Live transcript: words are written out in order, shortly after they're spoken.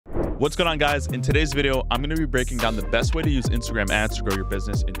What's going on, guys? In today's video, I'm going to be breaking down the best way to use Instagram ads to grow your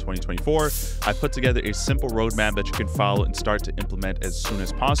business in 2024. I put together a simple roadmap that you can follow and start to implement as soon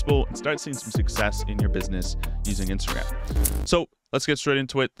as possible and start seeing some success in your business using Instagram. So let's get straight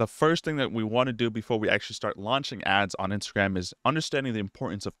into it. The first thing that we want to do before we actually start launching ads on Instagram is understanding the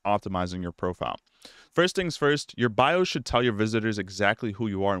importance of optimizing your profile. First things first, your bio should tell your visitors exactly who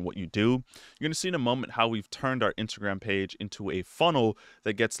you are and what you do. You're going to see in a moment how we've turned our Instagram page into a funnel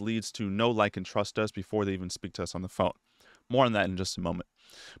that gets leads to know, like, and trust us before they even speak to us on the phone. More on that in just a moment.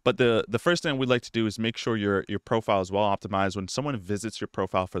 But the first thing we'd like to do is make sure your profile is well optimized. When someone visits your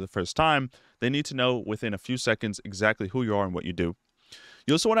profile for the first time, they need to know within a few seconds exactly who you are and what you do.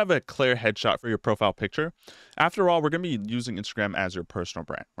 You also want to have a clear headshot for your profile picture. After all, we're going to be using Instagram as your personal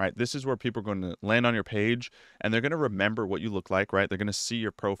brand, right? This is where people are going to land on your page and they're going to remember what you look like, right? They're going to see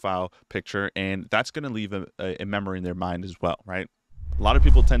your profile picture and that's going to leave a memory in their mind as well, right? A lot of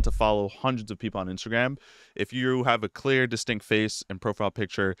people tend to follow hundreds of people on Instagram. If you have a clear, distinct face and profile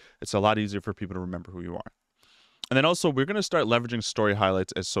picture, it's a lot easier for people to remember who you are. And then also, we're going to start leveraging story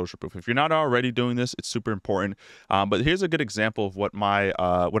highlights as social proof. If you're not already doing this, it's super important. But here's a good example of what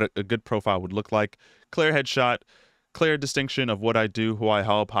a good profile would look like. Clear headshot, clear distinction of what I do, who I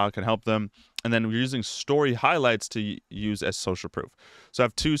help, how I can help them. And then we're using story highlights to use as social proof. So I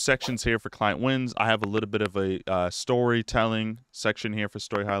have two sections here for client wins. I have a little bit of a storytelling section here for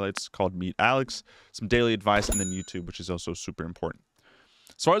story highlights called Meet Alex, some daily advice, and then YouTube, which is also super important.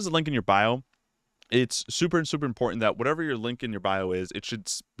 As far as the link in your bio, it's super important that whatever your link in your bio is, it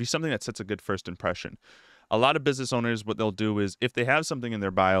should be something that sets a good first impression. A lot of business owners, what they'll do is if they have something in their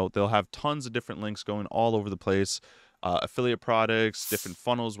bio, they'll have tons of different links going all over the place. Affiliate products, different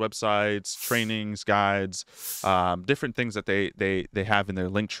funnels, websites, trainings, guides, different things that they have in their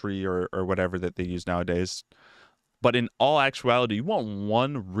link tree or whatever that they use nowadays. But in all actuality, you want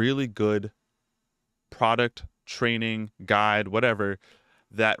one really good product, training, guide, whatever,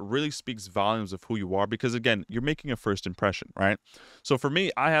 that really speaks volumes of who you are, because again, you're making a first impression, right? So for me,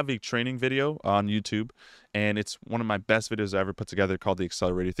 I have a training video on YouTube and it's one of my best videos I ever put together called the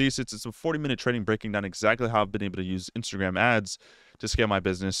Accelerator Thesis. It's a 40-minute training breaking down exactly how I've been able to use Instagram ads to scale my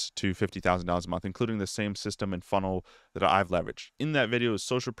business to $50,000 a month, including the same system and funnel that I've leveraged. In that video is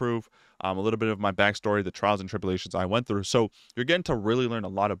social proof, a little bit of my backstory, the trials and tribulations I went through. So you're getting to really learn a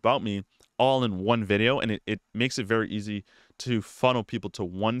lot about me all in one video, and it makes it very easy to funnel people to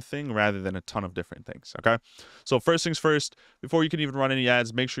one thing rather than a ton of different things, okay? So first things first, before you can even run any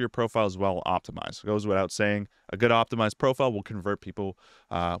ads, make sure your profile is well optimized. It goes without saying, a good optimized profile will convert people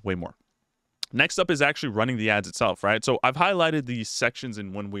way more. Next up is actually running the ads itself, right? So I've highlighted these sections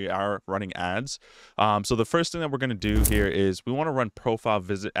in when we are running ads. So the first thing that we're going to do here is we want to run profile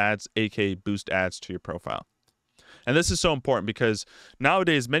visit ads, aka boost ads to your profile. And this is so important because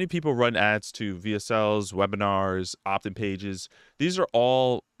nowadays many people run ads to VSLs, webinars, opt-in pages. These are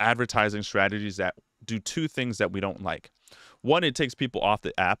all advertising strategies that do two things that we don't like. One, it takes people off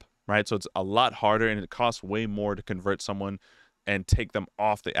the app, right? So it's a lot harder and it costs way more to convert someone and take them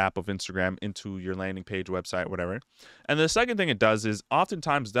off the app of Instagram into your landing page, website, whatever. And the second thing it does is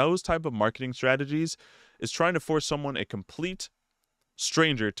oftentimes those type of marketing strategies is trying to force someone, a complete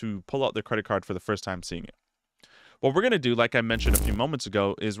stranger, to pull out their credit card for the first time seeing it. What we're going to do, like I mentioned a few moments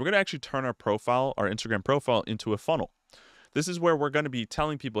ago, is we're going to actually turn our profile, our Instagram profile, into a funnel. This is where we're going to be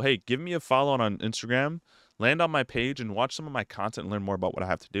telling people, hey, give me a follow on Instagram, land on my page, and watch some of my content and learn more about what I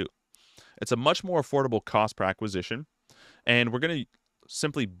have to do. It's a much more affordable cost per acquisition, and we're going to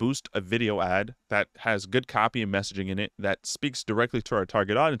simply boost a video ad that has good copy and messaging in it that speaks directly to our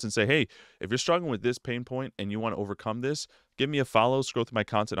target audience and say, hey, if you're struggling with this pain point and you want to overcome this, give me a follow, scroll through my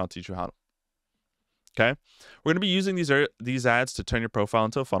content, I'll teach you how to. Okay, we're going to be using these ads to turn your profile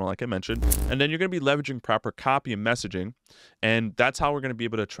into a funnel, like I mentioned, and then you're going to be leveraging proper copy and messaging, and that's how we're going to be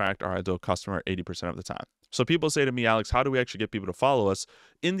able to attract our ideal customer 80% of the time. So people say to me, Alex, how do we actually get people to follow us?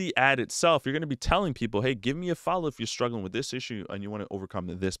 In the ad itself, you're going to be telling people, hey, give me a follow if you're struggling with this issue and you want to overcome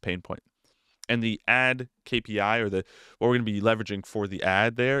this pain point. And the ad KPI, or what we're going to be leveraging for the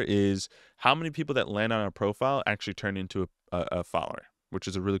ad there, is how many people that land on our profile actually turn into a follower, which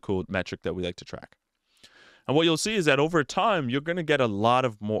is a really cool metric that we like to track. And what you'll see is that over time, you're going to get a lot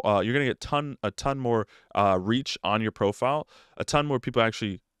of more, you're going to get a ton more reach on your profile, a ton more people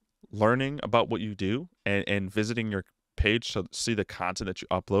actually learning about what you do and visiting your page to see the content that you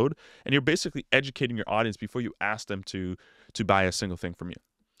upload. And you're basically educating your audience before you ask them to buy a single thing from you.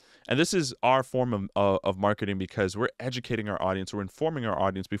 And this is our form of marketing, because we're educating our audience, we're informing our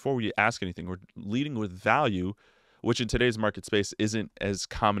audience before we ask anything. We're leading with value, which in today's market space isn't as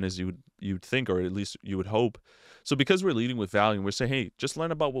common as you'd think, or at least you would hope. So because we're leading with value and we're saying, hey, just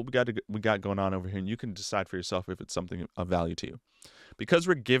learn about what we got going on over here, and you can decide for yourself if it's something of value to you. Because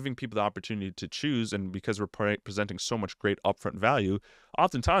we're giving people the opportunity to choose, and because we're presenting so much great upfront value,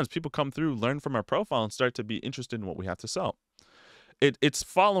 oftentimes people come through, learn from our profile, and start to be interested in what we have to sell. It's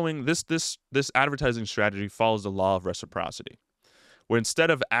following this advertising strategy follows the law of reciprocity, where instead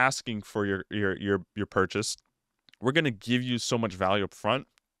of asking for your purchase, we're going to give you so much value up front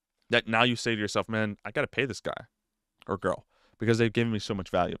that now you say to yourself, man, I got to pay this guy or girl because they've given me so much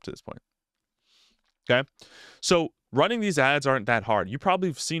value up to this point. Okay. So running these ads aren't that hard. You probably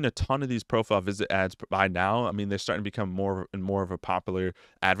have seen a ton of these profile visit ads by now. I mean, they're starting to become more and more of a popular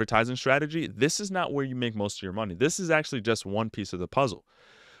advertising strategy. This is not where you make most of your money. This is actually just one piece of the puzzle.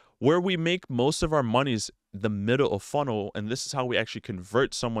 Where we make most of our money is the middle of funnel, and this is how we actually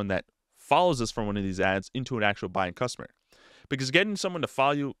convert someone that follows us from one of these ads into an actual buying customer. Because getting someone to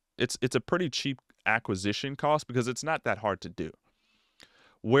follow you, it's a pretty cheap acquisition cost because it's not that hard to do.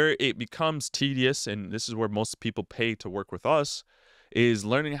 Where it becomes tedious, and this is where most people pay to work with us, is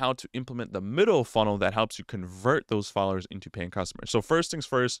learning how to implement the middle funnel that helps you convert those followers into paying customers. So first things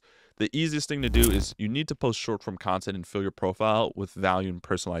first, the easiest thing to do is you need to post short form content and fill your profile with value and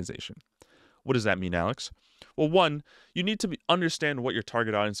personalization. What does that mean, Alex? Well, one, you need to understand what your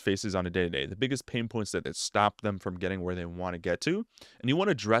target audience faces on a day-to-day, the biggest pain points that stop them from getting where they want to get to, and you want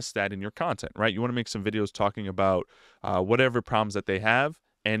to address that in your content, right? You want to make some videos talking about whatever problems that they have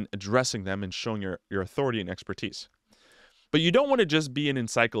and addressing them and showing your authority and expertise. But you don't want to just be an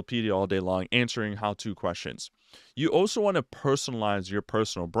encyclopedia all day long answering how-to questions. You also want to personalize your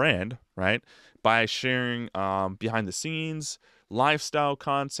personal brand, right? By sharing behind the scenes, lifestyle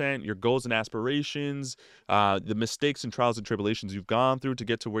content, your goals and aspirations, the mistakes and trials and tribulations you've gone through to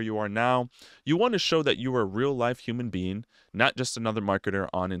get to where you are now. You want to show that you are a real life human being, not just another marketer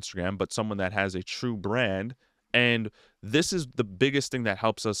on Instagram, but someone that has a true brand. And this is the biggest thing that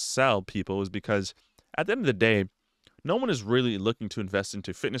helps us sell people, is because at the end of the day, no one is really looking to invest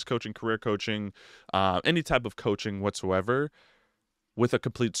into fitness coaching, career coaching, any type of coaching whatsoever with a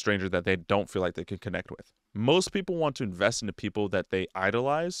complete stranger that they don't feel like they can connect with. Most people want to invest into people that they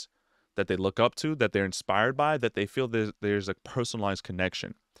idolize, that they look up to, that they're inspired by, that they feel there's a personalized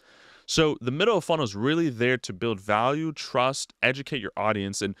connection. So the middle of funnel is really there to build value, trust, educate your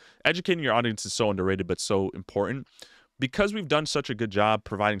audience. And educating your audience is so underrated, but so important. Because we've done such a good job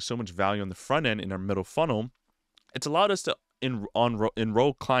providing so much value on the front end in our middle funnel, it's allowed us to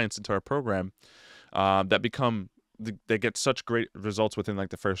enroll clients into our program that get such great results within like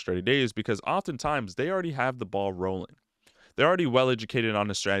the first 30 days, because oftentimes they already have the ball rolling. They're already well educated on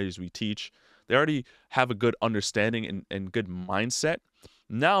the strategies we teach. They already have a good understanding and good mindset.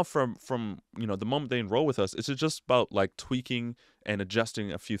 Now from the moment they enroll with us, it's just about like tweaking and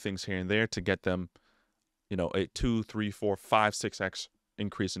adjusting a few things here and there to get them, a 2, 3, 4, 5, 6x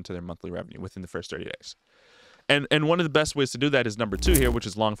increase into their monthly revenue within the first 30 days. And one of the best ways to do that is number 2 here, which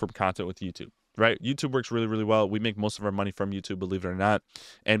is long form content with YouTube, right? YouTube works really, really well. We make most of our money from YouTube, believe it or not.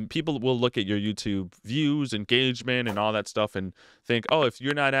 And people will look at your YouTube views, engagement, and all that stuff and think, oh, if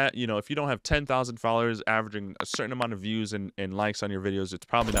you're not if you don't have 10,000 followers averaging a certain amount of views and likes on your videos, it's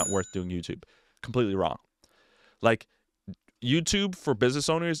probably not worth doing YouTube. Completely wrong. Like, YouTube for business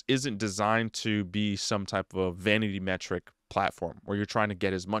owners isn't designed to be some type of vanity metric platform where you're trying to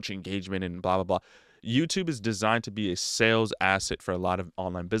get as much engagement and blah, blah, blah. YouTube is designed to be a sales asset for a lot of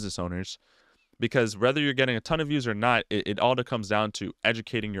online business owners, because whether you're getting a ton of views or not, it all comes down to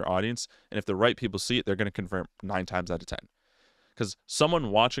educating your audience. And if the right people see it, they're going to convert 9 times out of 10. Because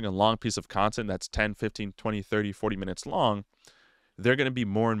someone watching a long piece of content that's 10, 15, 20, 30, 40 minutes long, they're going to be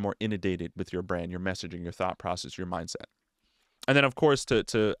more and more inundated with your brand, your messaging, your thought process, your mindset. And then, of course,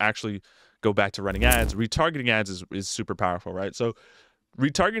 to actually go back to running ads, retargeting ads is super powerful, right? So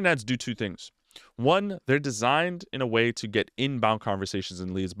retargeting ads do 2 things. One, they're designed in a way to get inbound conversations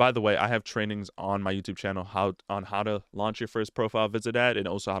and leads. By the way, I have trainings on my YouTube channel on how to launch your first profile visit ad and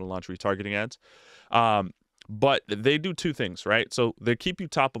also how to launch retargeting ads. But they do 2 things, right? So they keep you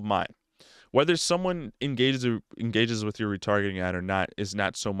top of mind. Whether someone engages with your retargeting ad or not is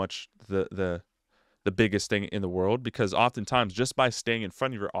not so much the biggest thing in the world, because oftentimes just by staying in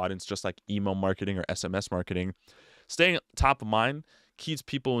front of your audience, just like email marketing or SMS marketing, staying top of mind keeps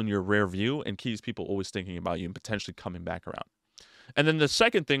people in your rear view and keeps people always thinking about you and potentially coming back around. And then the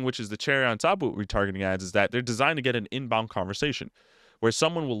second thing, which is the cherry on top of retargeting ads, is that they're designed to get an inbound conversation where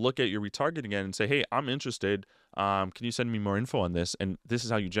someone will look at your retargeting ad and say, hey, I'm interested. Can you send me more info on this? And this is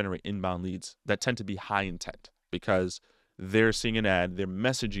how you generate inbound leads that tend to be high intent, because they're seeing an ad, they're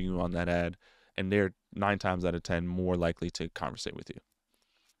messaging you on that ad, and they're 9 times out of 10 more likely to conversate with you.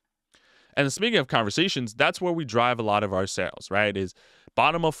 And speaking of conversations, that's where we drive a lot of our sales, right? Is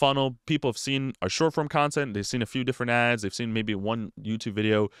bottom of funnel. People have seen our short form content. They've seen a few different ads. They've seen maybe one YouTube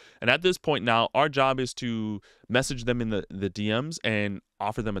video. And at this point now, our job is to message them in the DMs and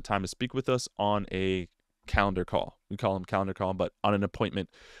offer them a time to speak with us on a calendar call. We call them calendar call, but on an appointment,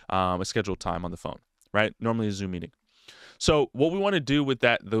 a scheduled time on the phone, right? Normally a Zoom meeting. So what we want to do with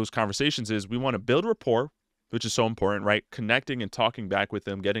those conversations is we want to build rapport, which is so important, right? Connecting and talking back with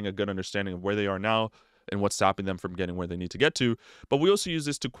them, getting a good understanding of where they are now and what's stopping them from getting where they need to get to. But we also use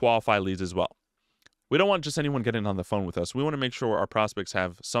this to qualify leads as well. We don't want just anyone getting on the phone with us. We want to make sure our prospects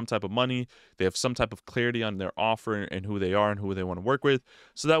have some type of money, they have some type of clarity on their offer and who they are and who they want to work with.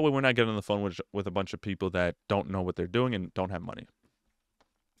 So that way we're not getting on the phone with a bunch of people that don't know what they're doing and don't have money.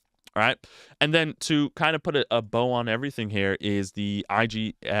 All right. And then to kind of put a bow on everything here is the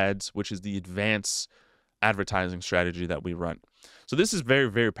IG ads, which is the advanced advertising strategy that we run. So this is very,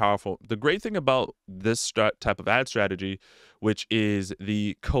 very powerful. The great thing about this type of ad strategy, which is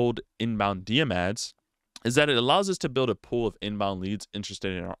the cold inbound DM ads, is that it allows us to build a pool of inbound leads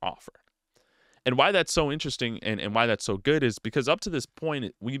interested in our offer. And why that's so interesting and why that's so good is because up to this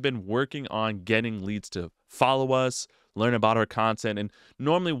point, we've been working on getting leads to follow us, learn about our content. And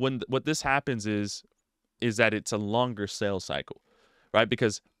normally what this happens is that it's a longer sales cycle, right?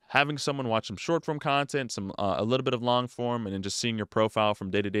 Because having someone watch some short form content, a little bit of long form, and then just seeing your profile from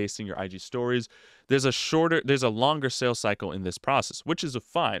day to day, seeing your IG stories, there's a longer sales cycle in this process, which is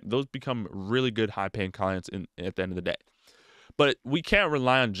fine. Those become really good high paying clients at the end of the day. But we can't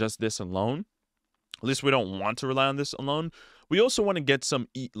rely on just this alone. At least we don't want to rely on this alone. We also want to get some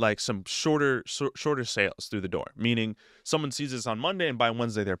shorter sales through the door, meaning someone sees this on Monday and by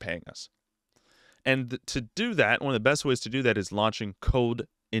Wednesday they're paying us. And to do that, one of the best ways to do that is launching cold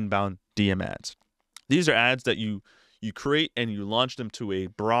inbound DM ads. These are ads that you create and you launch them to a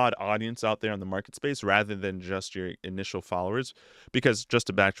broad audience out there in the market space rather than just your initial followers. Because just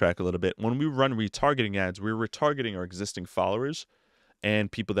to backtrack a little bit, when we run retargeting ads, we're retargeting our existing followers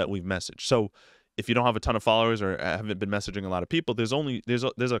and people that we've messaged. So if you don't have a ton of followers or haven't been messaging a lot of people, there's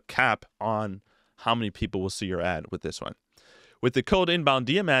a cap on how many people will see your ad with this one. With the cold inbound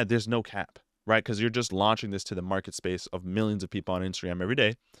DM ad, there's no cap, right? Because you're just launching this to the market space of millions of people on Instagram every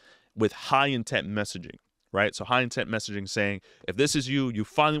day with high intent messaging, right? So high intent messaging saying, if this is you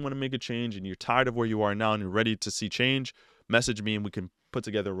finally want to make a change and you're tired of where you are now and you're ready to see change, message me and we can put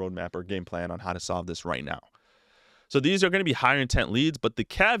together a roadmap or game plan on how to solve this right now. So these are going to be higher intent leads, but the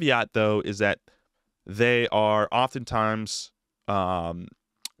caveat though is that they are oftentimes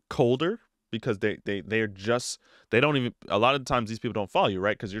colder because they don't even, a lot of the times these people don't follow you,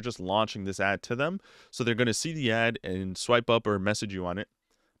 right? Because you're just launching this ad to them. So they're going to see the ad and swipe up or message you on it,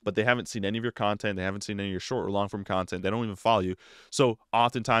 but they haven't seen any of your content. They haven't seen any of your short or long form content. They don't even follow you. So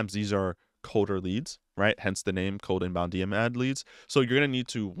oftentimes these are colder leads, right? Hence the name cold inbound DM ad leads. So you're going to need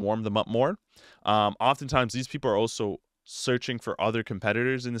to warm them up more. Oftentimes these people are also searching for other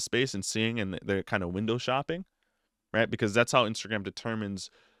competitors in the space and seeing, and they're kind of window shopping, right? Because that's how Instagram determines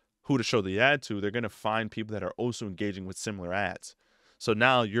who to show the ad to. They're going to find people that are also engaging with similar ads. So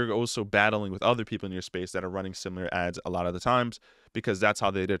now you're also battling with other people in your space that are running similar ads a lot of the times, because that's how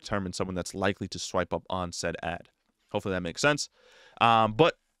they determine someone that's likely to swipe up on said ad. Hopefully that makes sense.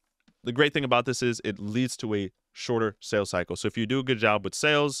 But the great thing about this is it leads to a shorter sales cycle. So if you do a good job with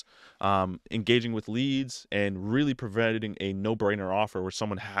sales, engaging with leads, and really providing a no-brainer offer where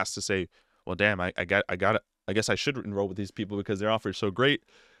someone has to say, well, damn, I guess I should enroll with these people because their offer is so great,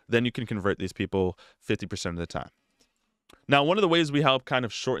 then you can convert these people 50% of the time. Now, one of the ways we help kind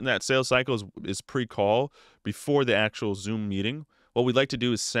of shorten that sales cycle is pre-call before the actual Zoom meeting. What we'd like to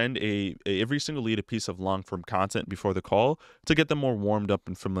do is send every single lead a piece of long-form content before the call to get them more warmed up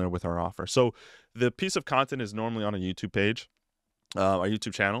and familiar with our offer. So the piece of content is normally on a YouTube page, our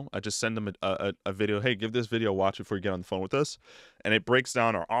YouTube channel. I just send them a video. Hey, give this video a watch before you get on the phone with us. And it breaks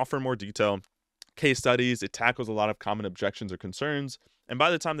down our offer in more detail, case studies. It tackles a lot of common objections or concerns. And by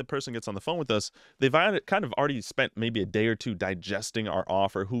the time the person gets on the phone with us, they've kind of already spent maybe a day or two digesting our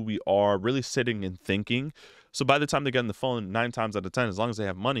offer, who we are, really sitting and thinking. So by the time they get on the phone, 9 times out of 10, as long as they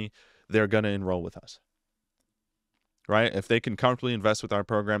have money, they're going to enroll with us, right? If they can comfortably invest with our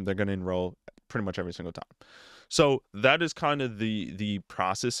program, they're going to enroll pretty much every single time. So that is kind of the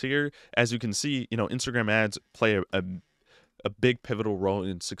process here. As you can see, Instagram ads play a big pivotal role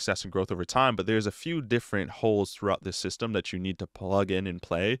in success and growth over time, but there's a few different holes throughout this system that you need to plug in and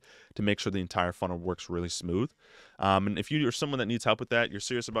play to make sure the entire funnel works really smooth. And if you're someone that needs help with that, you're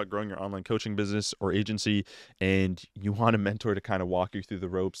serious about growing your online coaching business or agency, and you want a mentor to kind of walk you through the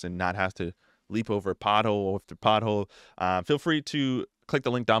ropes and not have to leap over pothole after pothole, feel free to click the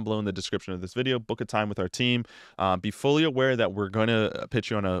link down below in the description of this video. Book a time with our team. Be fully aware that we're going to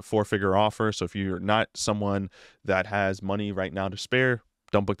pitch you on a 4-figure offer. So if you're not someone that has money right now to spare,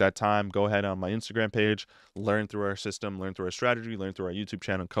 don't book that time. Go ahead on my Instagram page, learn through our system, learn through our strategy, learn through our YouTube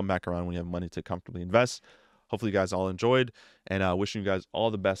channel, and come back around when you have money to comfortably invest. Hopefully you guys all enjoyed, and wishing you guys all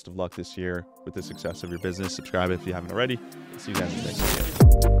the best of luck this year with the success of your business. Subscribe if you haven't already. See you guys in the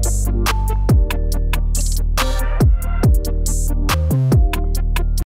next video.